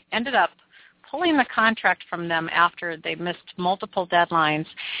 and I ended up pulling the contract from them after they missed multiple deadlines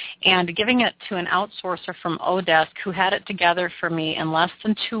and giving it to an outsourcer from Odesk who had it together for me in less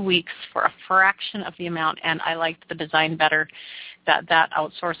than 2 weeks for a fraction of the amount, and I liked the design better that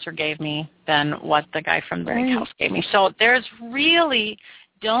outsourcer gave me than what the guy from the big house gave me. So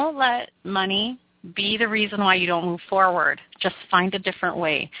don't let money be the reason why you don't move forward. Just find a different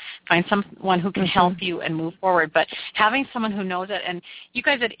way. Find someone who can help you and move forward. But having someone who knows it, and you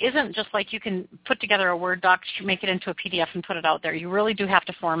guys, it isn't just like you can put together a Word doc, make it into a PDF and put it out there. You really do have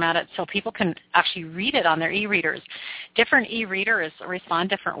to format it so people can actually read it on their e-readers. Different e-readers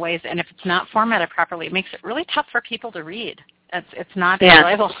respond different ways, and if it's not formatted properly, it makes it really tough for people to read. It's not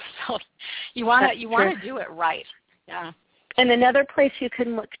enjoyable. So you want to do it right. Yeah. And another place you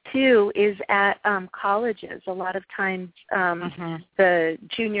can look, too, is at colleges. A lot of times the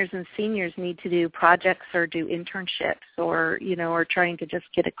juniors and seniors need to do projects or do internships or trying to just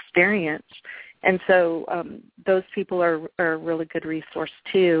get experience. And so those people are a really good resource,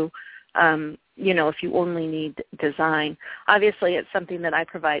 too, if you only need design. Obviously, it's something that I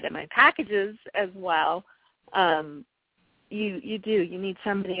provide in my packages as well. You need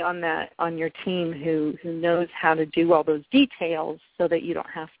somebody on your team who knows how to do all those details so that you don't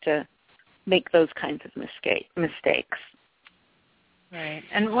have to make those kinds of mistakes. Right.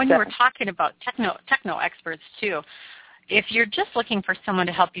 And when you were talking about techno experts too, if you're just looking for someone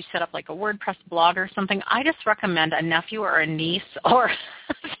to help you set up like a WordPress blog or something, I just recommend a nephew or a niece or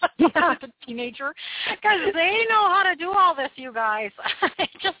a teenager because they know how to do all this, you guys.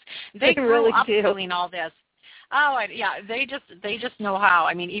 They grew really up do. doing all this. Oh, yeah, they just know how.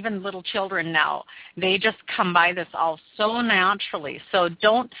 I mean, even little children now, they just come by this all so naturally. So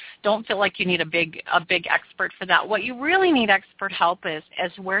don't feel like you need a big expert for that. What you really need expert help is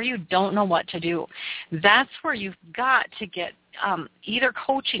where you don't know what to do. That's where you've got to get either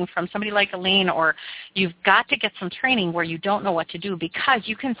coaching from somebody like Elaine, or you've got to get some training where you don't know what to do, because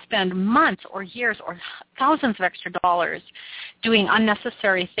you can spend months or years or thousands of extra dollars doing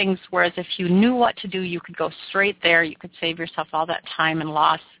unnecessary things, whereas if you knew what to do, you could go straight there. You could save yourself all that time and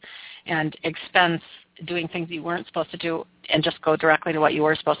loss and expense doing things you weren't supposed to do and just go directly to what you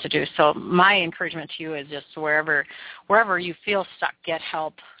were supposed to do. So my encouragement to you is just wherever you feel stuck, get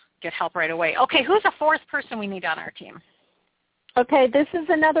help right away. Okay, who's the fourth person we need on our team? Okay, this is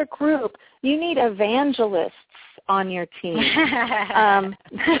another group. You need evangelists on your team.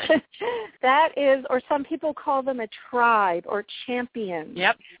 That is, or some people call them a tribe or champions.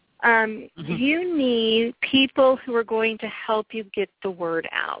 Yep. You need people who are going to help you get the word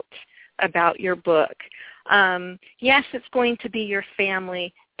out about your book. Yes, it's going to be your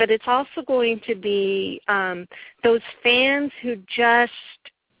family, but it's also going to be those fans who just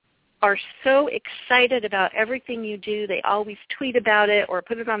are so excited about everything you do. They always tweet about it or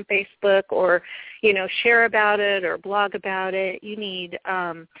put it on Facebook or, share about it or blog about it. You need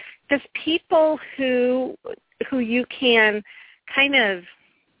just people who you can kind of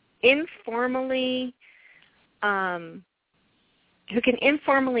informally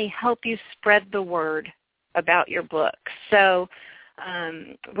help you spread the word about your book. So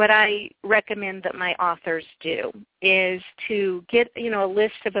what I recommend that my authors do is to get, a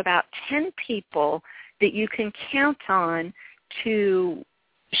list of about 10 people that you can count on to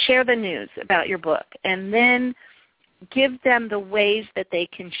share the news about your book, and then give them the ways that they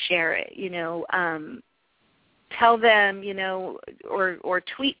can share it. Tell them, or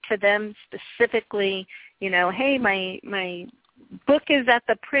tweet to them specifically, hey, my book is at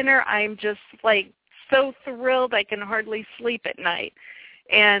the printer. I'm just so thrilled I can hardly sleep at night.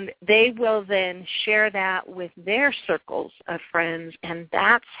 And they will then share that with their circles of friends, and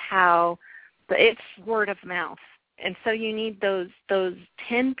that's how it's word of mouth. And so you need those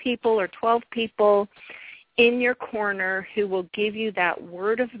 10 people or 12 people in your corner who will give you that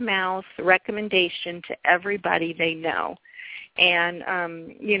word of mouth recommendation to everybody they know. And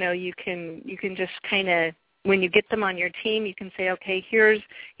you can just kind of, when you get them on your team, you can say, okay, here's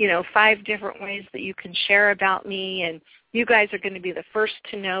 5 different ways that you can share about me, and you guys are going to be the first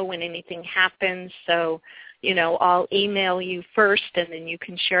to know when anything happens. So I'll email you first, and then you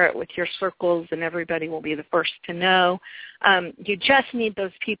can share it with your circles, and everybody will be the first to know. You just need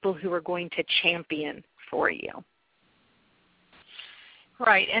those people who are going to champion for you.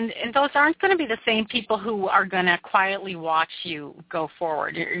 Right, and those aren't going to be the same people who are going to quietly watch you go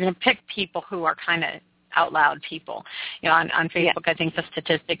forward. You're going to pick people who are kind of out loud people. On Facebook, yeah. I think the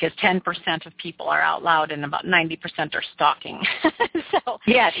statistic is 10% of people are out loud and about 90% are stalking. So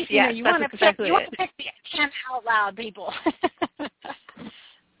yes, you want to pick the 10 out loud people.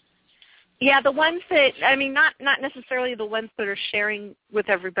 Yeah, the ones that, not necessarily the ones that are sharing with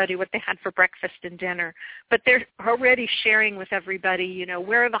everybody what they had for breakfast and dinner, but they're already sharing with everybody,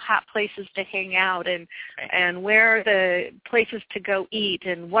 where are the hot places to hang out and where are the places to go eat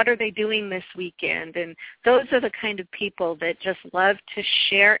and what are they doing this weekend. And those are the kind of people that just love to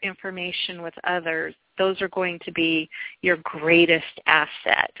share information with others. Those are going to be your greatest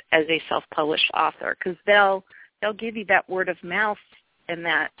asset as a self-published author, because they'll give you that word of mouth and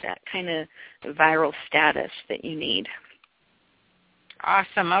that kind of viral status that you need.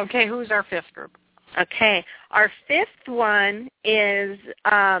 Awesome. Okay, who's our 5th group? Okay, our 5th one is,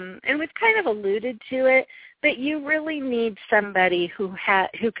 and we've kind of alluded to it, but you really need somebody who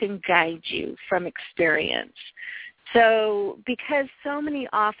can guide you from experience. So because so many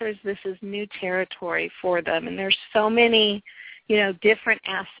authors, this is new territory for them, and there's so many different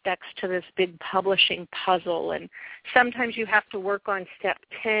aspects to this big publishing puzzle. And sometimes you have to work on step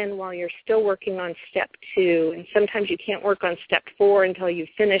 10 while you're still working on step 2. And sometimes you can't work on step 4 until you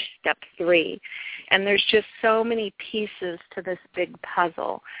finish step 3. And there's just so many pieces to this big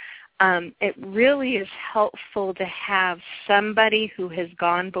puzzle. It really is helpful to have somebody who has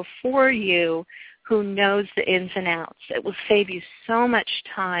gone before you who knows the ins and outs. It will save you so much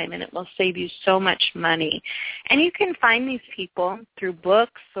time, and it will save you so much money. And you can find these people through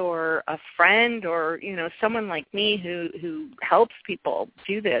books or a friend or, someone like me who helps people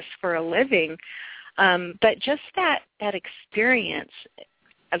do this for a living. But just that experience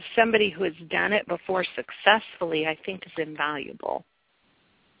of somebody who has done it before successfully, I think, is invaluable.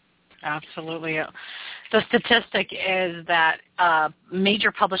 Absolutely. The statistic is that a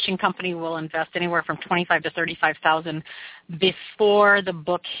major publishing company will invest anywhere from $25,000 to $35,000 before the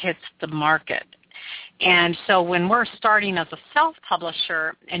book hits the market. And so when we're starting as a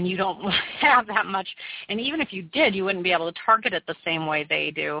self-publisher and you don't have that much, and even if you did, you wouldn't be able to target it the same way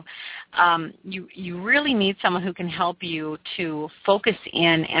they do, you really need someone who can help you to focus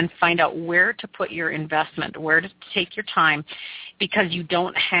in and find out where to put your investment, where to take your time, because you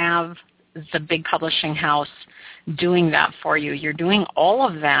don't have the big publishing house doing that for you. You're doing all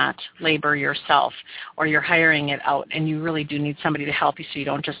of that labor yourself, or you're hiring it out, and you really do need somebody to help you so you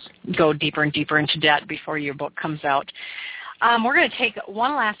don't just go deeper and deeper into debt before your book comes out. We're going to take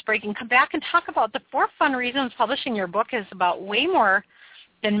one last break and come back and talk about the 4 fun reasons publishing your book is about way more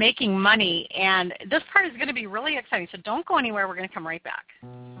than making money, and this part is going to be really exciting, so don't go anywhere. We're going to come right back.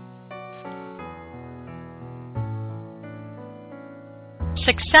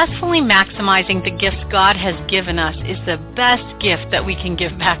 Successfully maximizing the gifts God has given us is the best gift that we can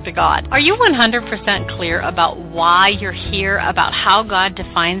give back to God. Are you 100% clear about why you're here, about how God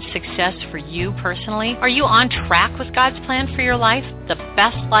defines success for you personally? Are you on track with God's plan for your life? The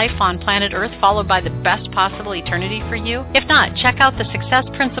best life on planet Earth followed by the best possible eternity for you? If not, check out the Success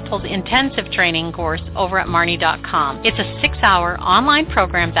Principles Intensive Training course over at Marnie.com. It's a 6-hour online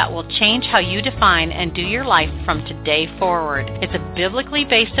program that will change how you define and do your life from today forward. It's a biblically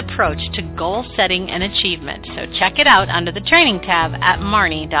based approach to goal setting and achievement. So check it out under the training tab at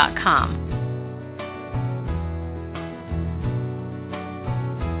Marnie.com.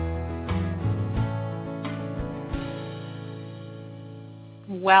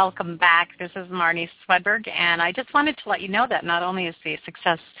 Welcome back. This is Marnie Swedberg, and I just wanted to let you know that not only is the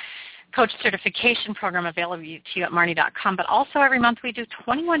Success Coach Certification Program available to you at Marnie.com, but also every month we do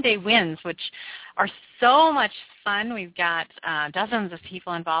 21-day wins, which are so much fun. We've got dozens of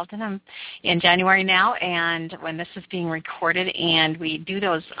people involved in them in January now, and when this is being recorded, and we do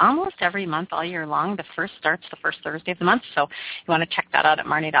those almost every month all year long. The first starts the first Thursday of the month, so you want to check that out at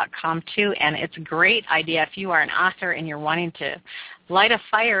Marnie.com too, and it's a great idea if you are an author and you're wanting to light a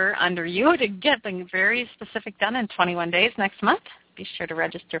fire under you to get things very specific done in 21 days next month. Be sure to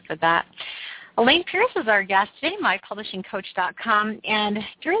register for that. Elaine Pierce is our guest today, mypublishingcoach.com, and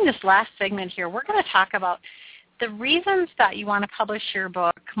during this last segment here, we're going to talk about the reasons that you want to publish your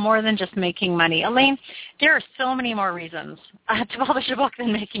book more than just making money. Elaine, there are so many more reasons to publish a book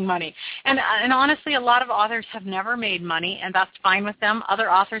than making money. And honestly, a lot of authors have never made money, and that's fine with them. Other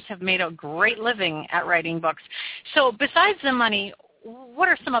authors have made a great living at writing books. So besides the money, what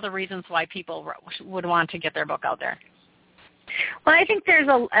are some other reasons why people would want to get their book out there? Well, I think there's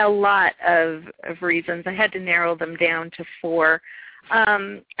a lot of reasons. I had to narrow them down to 4.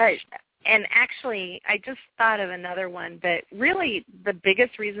 And actually, I just thought of another one, but really the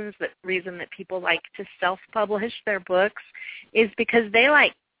biggest reason that people like to self-publish their books is because they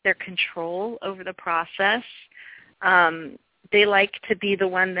like their control over the process. They like to be the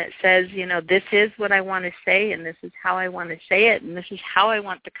one that says, this is what I want to say, and this is how I want to say it, and this is how I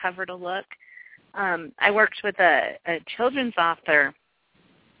want the cover to look. I worked with a children's author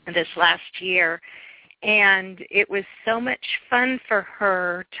this last year, and it was so much fun for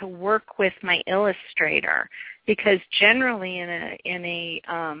her to work with my illustrator, because generally in a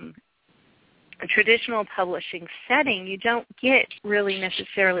traditional publishing setting, you don't get really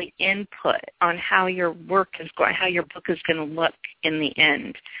necessarily input on how your book is going to look in the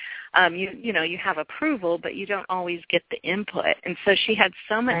end. You have approval, but you don't always get the input. And so she had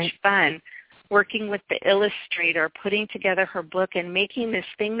so much fun working with the illustrator, putting together her book and making this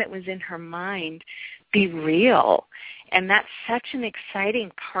thing that was in her mind be real. And that's such an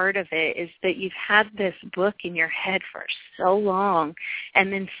exciting part of it, is that you've had this book in your head for so long,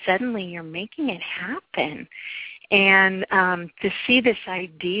 and then suddenly you're making it happen. And to see this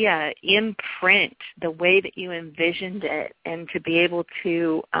idea in print the way that you envisioned it, and to be able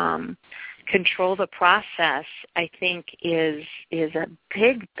to control the process, I think is a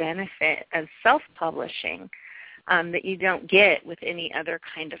big benefit of self-publishing that you don't get with any other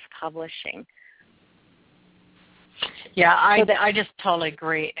kind of publishing. Yeah, I just totally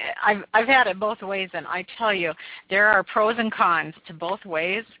agree. I've had it both ways, and I tell you, there are pros and cons to both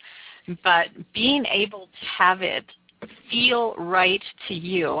ways, but being able to have it feel right to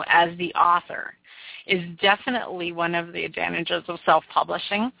you as the author is definitely one of the advantages of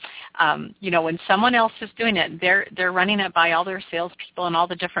self-publishing. When someone else is doing it, they're running it by all their salespeople and all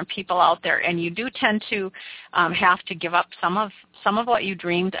the different people out there, and you do tend to have to give up some of what you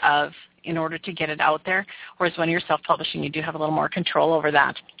dreamed of in order to get it out there, whereas when you're self-publishing, you do have a little more control over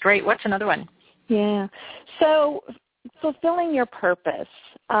that. Great. What's another one? Yeah. So fulfilling your purpose.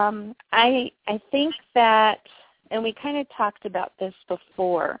 I think that, and we kind of talked about this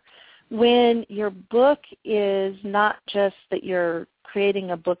before, when your book is not just that you're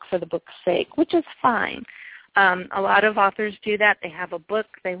creating a book for the book's sake, which is fine. A lot of authors do that. They have a book,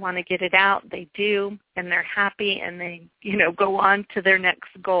 they want to get it out, they do, and they're happy, and they, go on to their next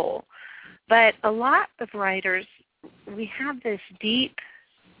goal. But a lot of writers, we have this deep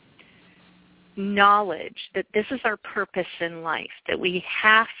knowledge that this is our purpose in life, that we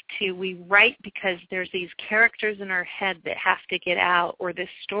write because there's these characters in our head that have to get out, or this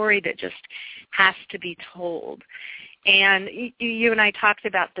story that just has to be told. And you and I talked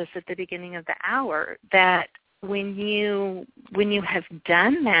about this at the beginning of the hour, that when you have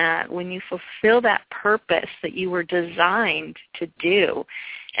done that, when you fulfill that purpose that you were designed to do,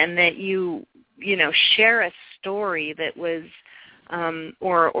 and that you share a story that was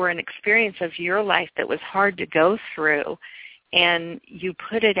or an experience of your life that was hard to go through, and you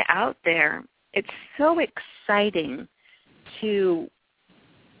put it out there, it's so exciting to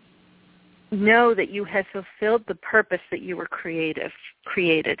know that you have fulfilled the purpose that you were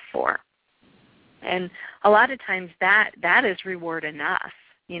created for. And a lot of times that is reward enough,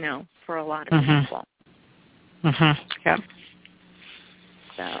 for a lot of people. Mm-hmm. Yep.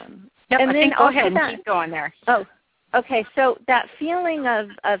 So, yep, and I then think go ahead and keep going there. Oh, okay. So that feeling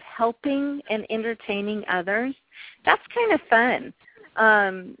of helping and entertaining others, that's kind of fun.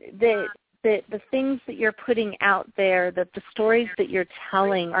 The things that you're putting out there, that the stories that you're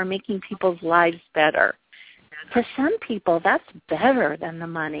telling are making people's lives better. For some people, that's better than the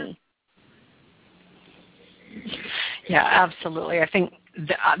money. Yeah, absolutely. I think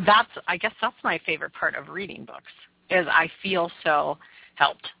that's my favorite part of reading books, is I feel so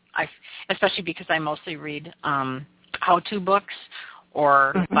helped. Especially because I mostly read how-to books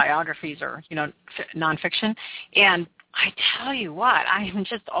or biographies or nonfiction, and I tell you what, I am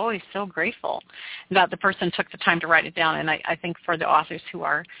just always so grateful that the person took the time to write it down. And I think for the authors who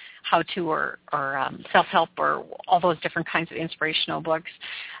are how-to or self-help or all those different kinds of inspirational books,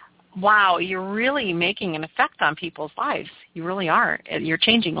 wow, you're really making an effect on people's lives. You really are. You're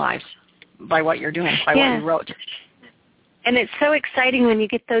changing lives by what you're doing, by what you wrote. And it's so exciting when you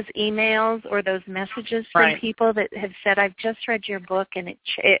get those emails or those messages from people that have said, I've just read your book and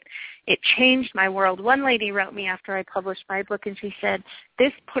it changed my world. One lady wrote me after I published my book, and she said,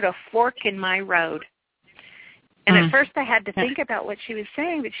 this put a fork in my road. And at first I had to think about what she was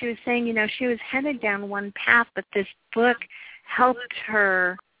saying, but she was saying, she was headed down one path, but this book helped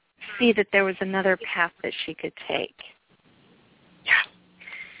her see that there was another path that she could take.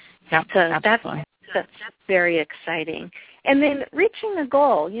 Yeah. So absolutely. That's very exciting. And then reaching a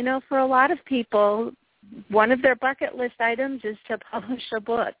goal, for a lot of people, one of their bucket list items is to publish a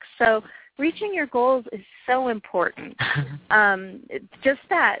book. So reaching your goals is so important. Just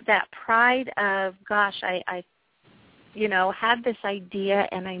that pride of, gosh, I had this idea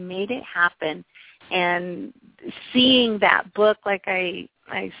and I made it happen. And seeing that book, like I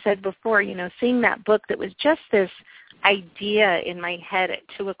said before, seeing that book that was just this idea in my head at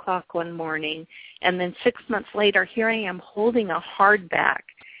 2 o'clock one morning, and then 6 months later, here I am holding a hardback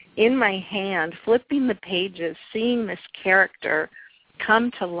in my hand, flipping the pages, seeing this character come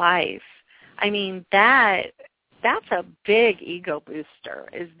to life. I mean, that's a big ego booster,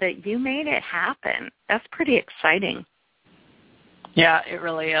 is that you made it happen. That's pretty exciting. Yeah, it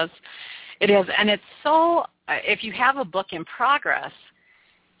really is. It is, and it's so, if you have a book in progress,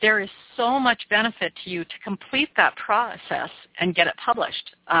 there is so much benefit to you to complete that process and get it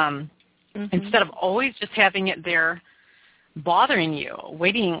published, instead of always just having it there bothering you,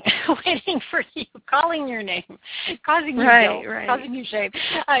 waiting for you, calling your name, causing you guilt, causing you shame.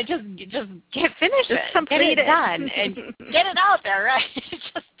 Just get finish it, get it done, and get it out there, right?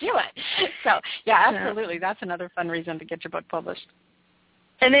 Just do it. So, yeah, absolutely. That's another fun reason to get your book published.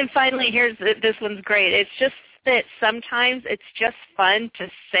 And then finally, this one's great. It's just that sometimes it's just fun to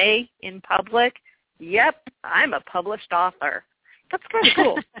say in public, yep, I'm a published author. That's kind of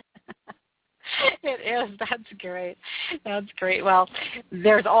cool. It is. That's great. That's great. Well,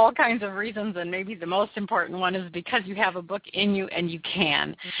 there's all kinds of reasons, and maybe the most important one is because you have a book in you and you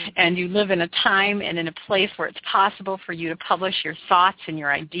can. And you live in a time and in a place where it's possible for you to publish your thoughts and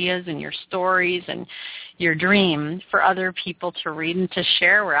your ideas and your stories and your dreams for other people to read and to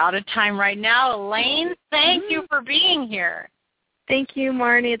share. We're out of time right now. Elaine, thank you for being here. Thank you,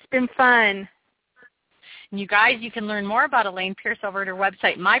 Marnie. It's been fun. And you guys, you can learn more about Elaine Pierce over at her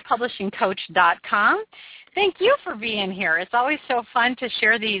website, mypublishingcoach.com. Thank you for being here. It's always so fun to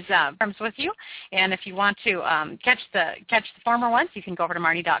share these forms with you. And if you want to catch the former ones, you can go over to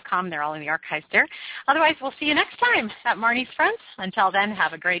Marnie.com. They're all in the archives there. Otherwise, we'll see you next time at Marnie's Friends. Until then,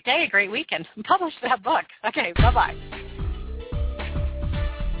 have a great day, a great weekend, and publish that book. Okay, bye-bye.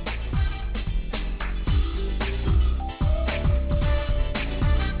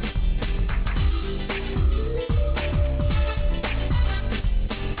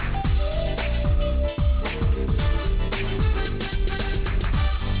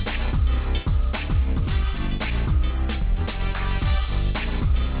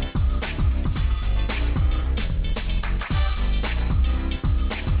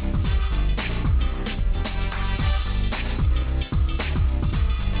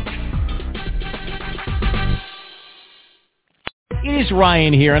 It is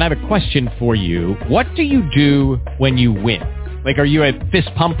Ryan here, and I have a question for you. What do you do when you win? Like, are you a fist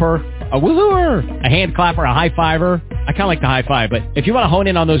pumper, a woohooer, a hand clapper, a high fiver? I kind of like the high five, but if you want to hone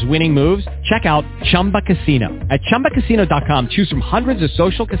in on those winning moves, check out Chumba Casino. At ChumbaCasino.com, choose from hundreds of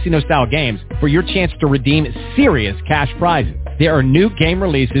social casino-style games for your chance to redeem serious cash prizes. There are new game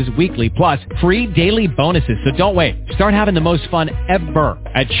releases weekly, plus free daily bonuses, so don't wait. Start having the most fun ever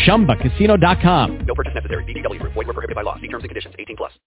at ChumbaCasino.com. No purchase necessary. VGW Group. Void where prohibited by law. See terms and conditions. 18+.